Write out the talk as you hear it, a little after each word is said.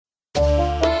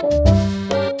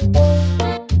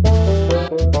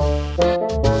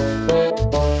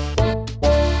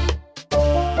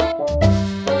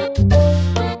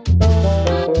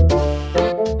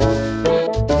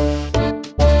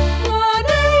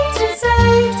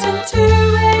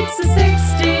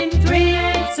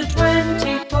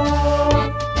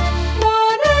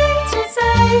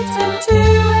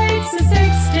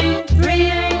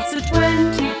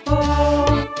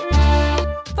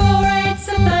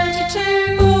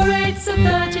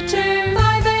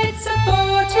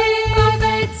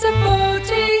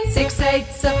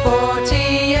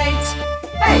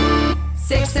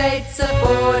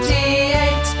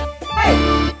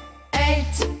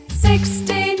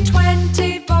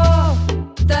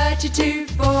32,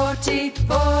 40,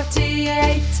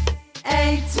 48,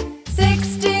 8,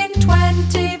 16,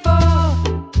 24,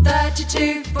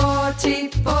 32, 40,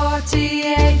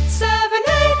 48, 7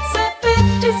 8s are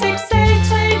 56, 8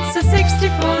 8s are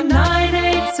 64, 9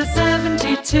 8s are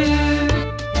 72,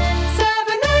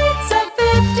 7 8s are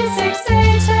 56,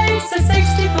 8 8s are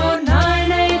 64,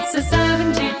 9 8s are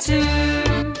 72,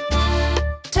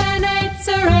 10 8s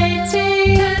are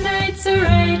 80, 10 8s are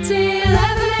 80,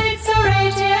 11 8s are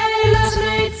 88, 11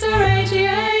 8s are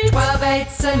 88, 12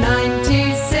 8s are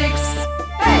 96,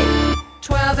 hey,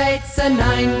 12 8s are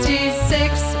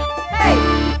 96, hey,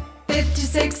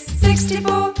 56,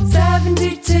 64,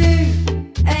 72,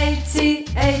 80,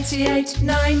 88,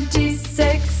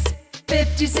 96,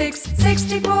 56,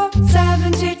 64,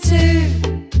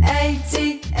 72,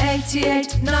 80,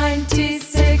 88,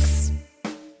 96.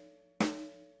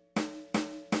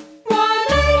 1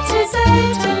 8 is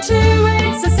 8 and 2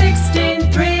 8s are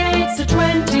 16, 3 8s are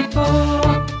 24.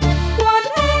 1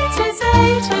 8 is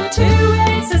 8 and 2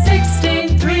 8s are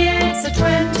 16, 3 8s are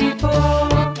 24.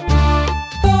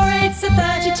 4 8s are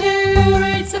 32, 4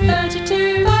 8s are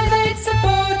 32, 5 8s are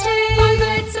 40, 5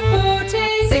 8s are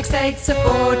 40, 6 8s are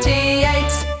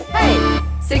 48, hey,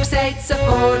 6 8s are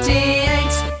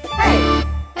 48, hey,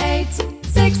 8,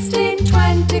 16,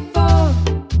 24,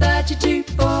 32,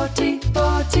 40,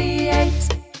 48,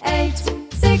 8,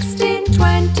 16,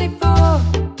 24,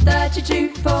 32,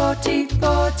 40,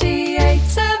 48,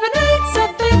 7 8s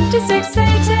are 56, 8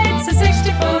 8s are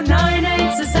 64, 9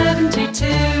 8s are 72,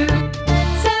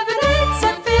 7 8s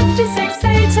are 56,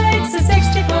 8 8s are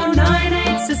 64, 9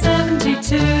 8s are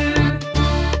 72,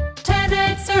 10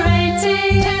 8s are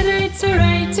 80, 10 8s are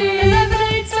 80, 11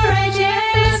 8s are 88,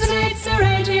 11 8s are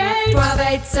 88, 12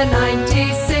 8s are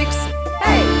 96,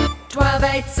 hey, 12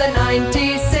 8s are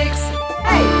 96,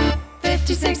 hey,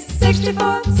 56,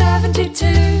 64, 72,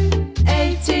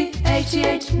 80,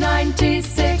 88,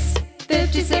 96,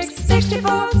 56,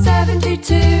 64,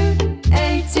 72,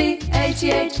 80,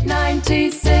 88,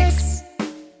 96.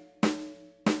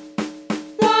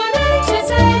 1 8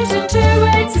 is 8 and 2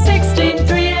 8s are 16,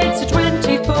 3 8s are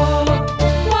 24.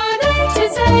 1 8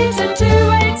 is 8 and 2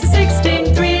 8s are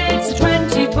 16, 3 8s are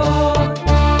 24.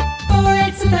 4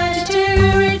 8s are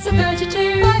 32, 4 8s are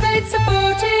 32, 5 8s are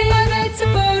 40, 5 8s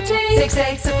are 40, 6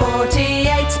 8s are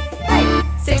 48, hey,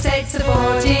 6 8s are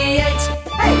 48,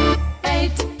 hey,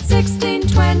 8, 16,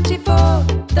 24,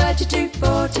 32,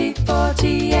 40,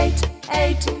 48,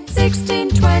 8, 16,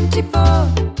 24,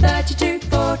 32,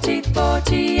 40,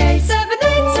 48, 7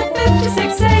 8s are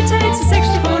 56, 8 8s are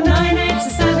 64, 9 8s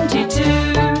are 72,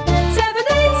 7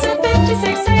 8s are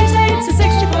 56, 8 8s are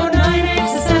 64, 9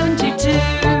 8s are 72,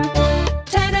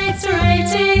 10 8s are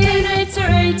 80, 10 8s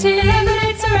are 80, 11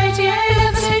 8s are 88,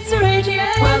 11 8s are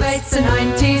 88, 12 8s are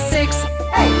 96,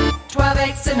 hey, 12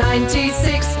 8s are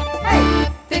 96, hey,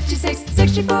 56,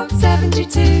 64,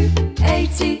 72,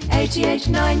 80, 88,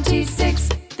 96,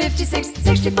 56,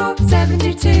 64,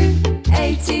 72,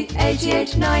 80,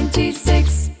 88,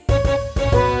 96.